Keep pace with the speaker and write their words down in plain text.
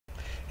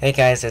Hey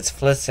guys, it's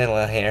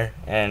Flitzilla here,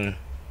 and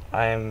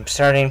I'm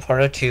starting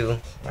Portal 2,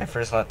 my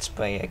first Let's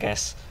Play, I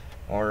guess.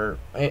 Or,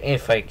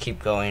 if I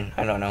keep going,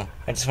 I don't know.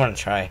 I just want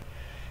to try,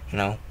 you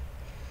know.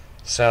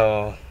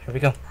 So, here we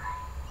go.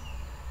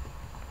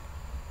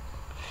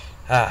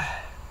 Oh,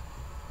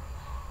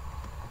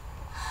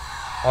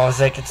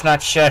 it's like it's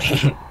not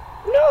shutting.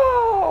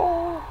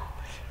 No!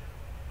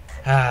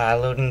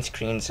 Loading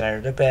screens are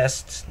the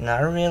best. Not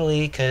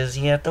really, because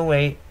you have to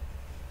wait.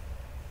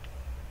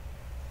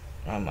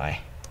 Oh my.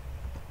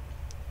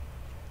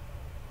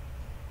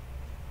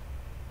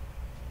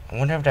 I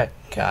wonder if that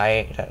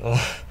guy, that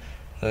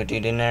little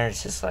dude in there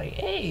is just like,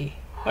 hey,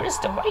 what is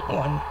the white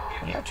one?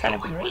 I'm not trying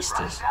to be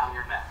racist.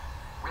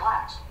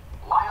 Relax,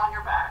 lie on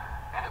your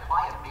back, and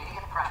apply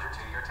immediate pressure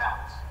to your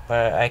temples.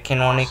 But I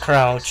can only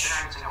crouch.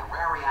 Experiencing a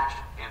rare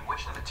reaction in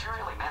which the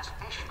material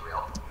emancipation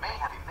grill may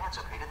have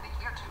emancipated the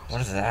ear tubes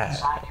What is that?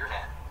 inside your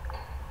head.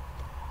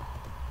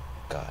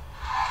 God.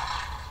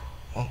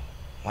 Oh,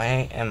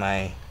 why am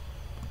I...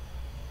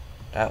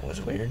 That was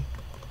weird.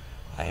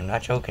 I am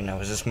not joking, I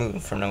was just moving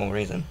for no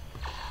reason.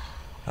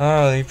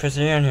 Oh, you press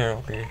in here,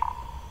 okay.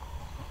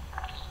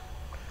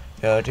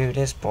 Go do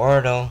this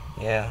portal,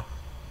 yeah.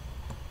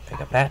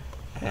 Pick up that,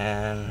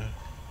 and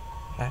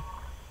that.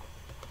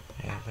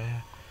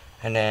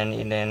 And then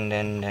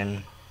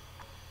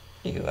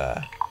you,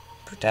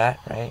 put that,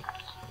 right?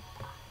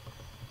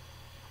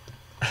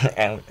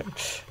 And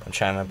I'm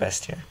trying my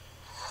best here.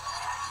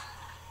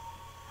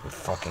 You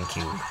fucking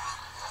cube.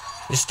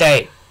 You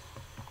stay!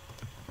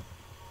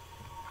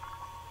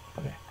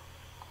 Okay.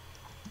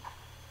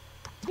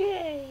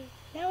 Yay!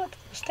 Now it's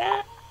for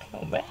that.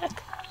 Go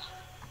back.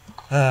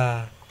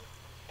 How'd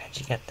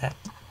you get that?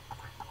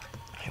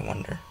 I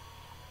wonder.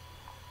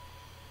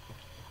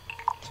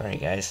 Sorry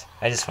guys.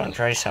 I just want to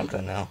try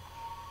something now.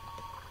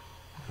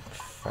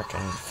 Fucking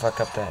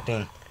fuck up that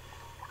thing.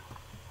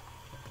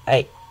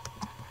 Hey!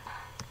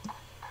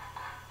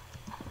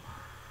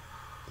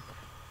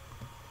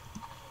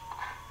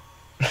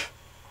 I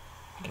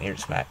can hear it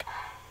smack.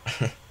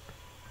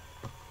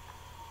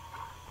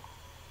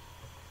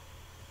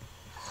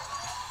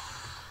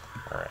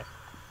 Alright.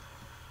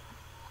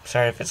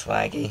 Sorry if it's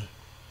laggy.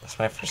 It's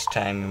my first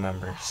time,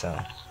 remember, so...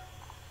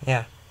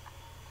 Yeah.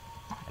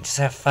 I just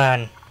have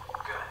fun.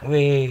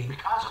 Good.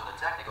 Because of the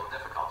technical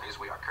difficulties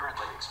we are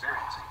currently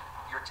experiencing,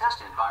 your test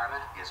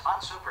environment is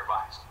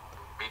unsupervised.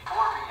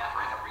 Before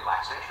re-entering a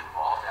relaxation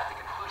vault at the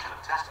conclusion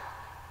of testing,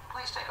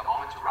 please take a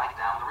moment to write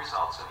down the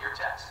results of your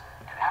test.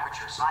 An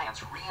Aperture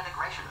Science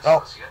Reintegration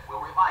Associate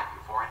will revive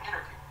you for an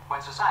interview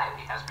when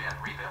society has been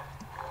rebuilt.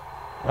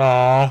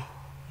 Oh,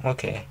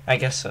 okay. I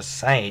guess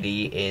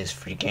society is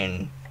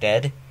freaking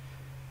dead.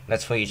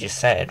 That's what you just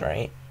said,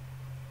 right?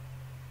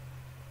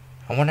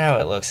 I wonder how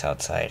it looks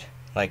outside.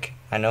 Like,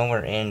 I know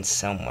we're in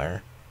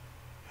somewhere.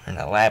 We're in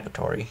a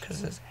laboratory,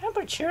 because it's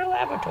Aperture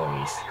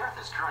Laboratories. The Earth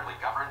is currently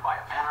governed by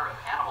a manner of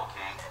Animal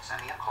King,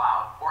 Sentient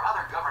Cloud, or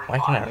other governing Why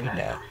can't I body read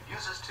that?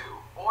 refuses to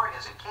or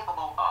is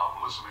incapable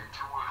of listening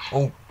to us.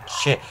 Oh,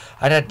 shit.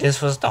 I thought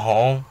this was the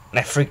home, and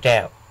I freaked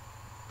out.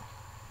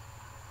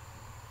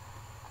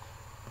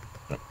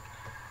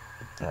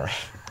 Alright.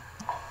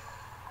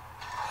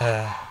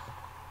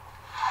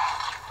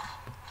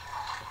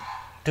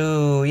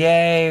 Dude,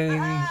 yay! Hey, you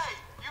made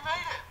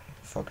it!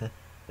 Fucker.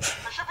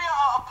 There should be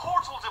a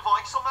portal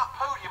device on that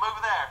podium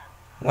over there.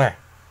 Where?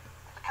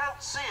 I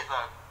can't see it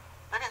though.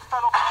 Maybe it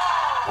fell off.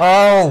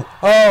 Oh!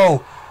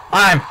 Oh!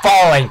 I'm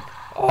falling!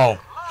 Oh. Hello?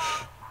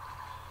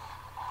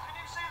 Can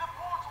you see the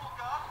portal,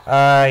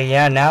 Gun?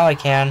 Yeah, now I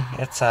can.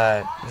 It's,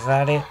 is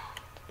that it?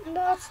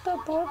 That's the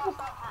portal. Do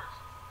you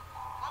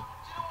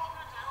know what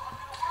I'm gonna do?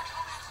 I'm gonna work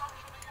on the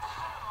assumption that you're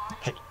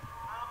Gemini, Hey. and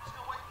I'm just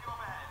gonna wake you up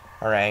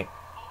ahead. Alright.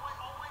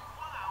 I'll wait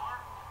 1 hour,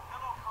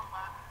 then I'll come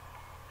back,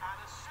 and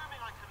assuming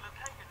I can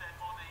locate your dead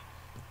body,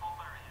 I'll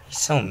bury it. He's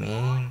so mean.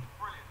 Brilliant.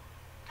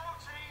 Go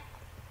team!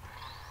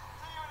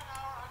 See you in an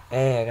hour.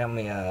 Hey, I got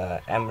me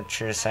a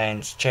amateur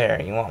science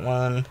chair. You want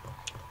one?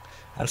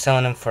 I'm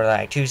selling them for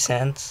like 2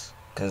 cents.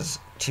 Because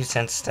 2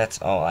 cents, that's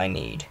all I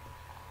need.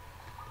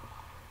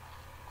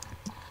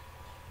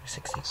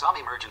 60. Some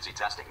emergency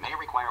testing may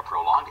require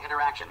prolonged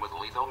interaction with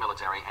lethal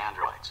military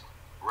androids.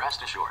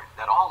 Rest assured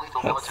that all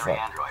lethal military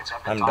fuck. androids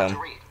have been I'm taught done. to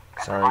read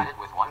and Sorry. provided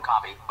with 1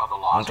 copy of the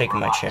laws I'm taking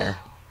of my robotics chair.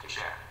 to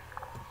share.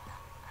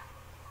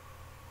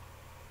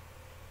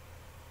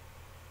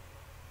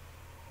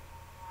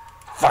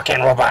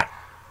 Fucking robot!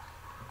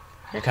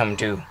 You're coming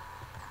too.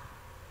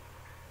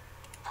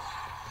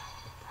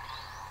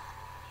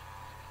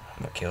 I'm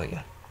gonna kill you.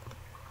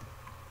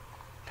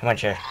 Come on,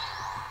 chair.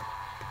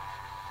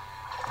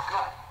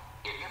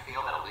 Good. If you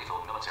feel that a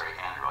lethal military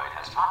android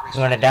has not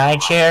You wanna die,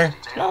 chair?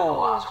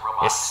 No.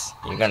 Yes,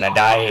 you're gonna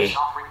die.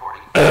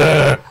 Self-reporting.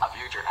 A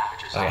future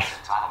Aperture Science Okay.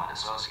 Entitlement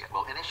Associate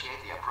will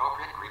initiate the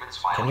appropriate grievance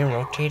filing. Can you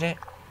paperwork. rotate it?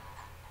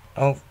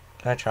 Oh,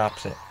 that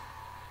drops it.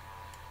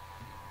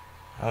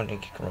 I don't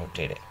think you can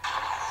rotate it.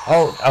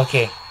 Oh,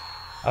 okay.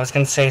 I was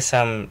gonna say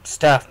some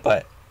stuff,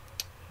 but...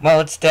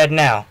 Well, it's dead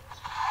now.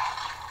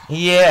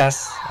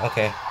 Yes.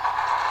 Okay.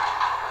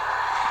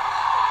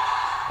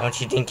 Don't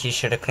you think you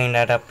should have cleaned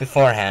that up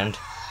beforehand?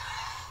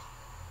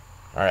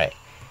 Alright.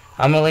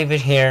 I'm gonna leave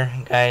it here,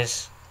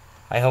 guys.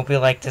 I hope you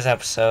liked this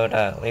episode.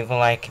 Leave a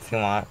like if you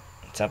want.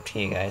 It's up to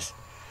you guys.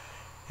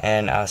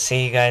 And I'll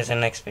see you guys in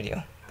the next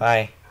video.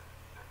 Bye.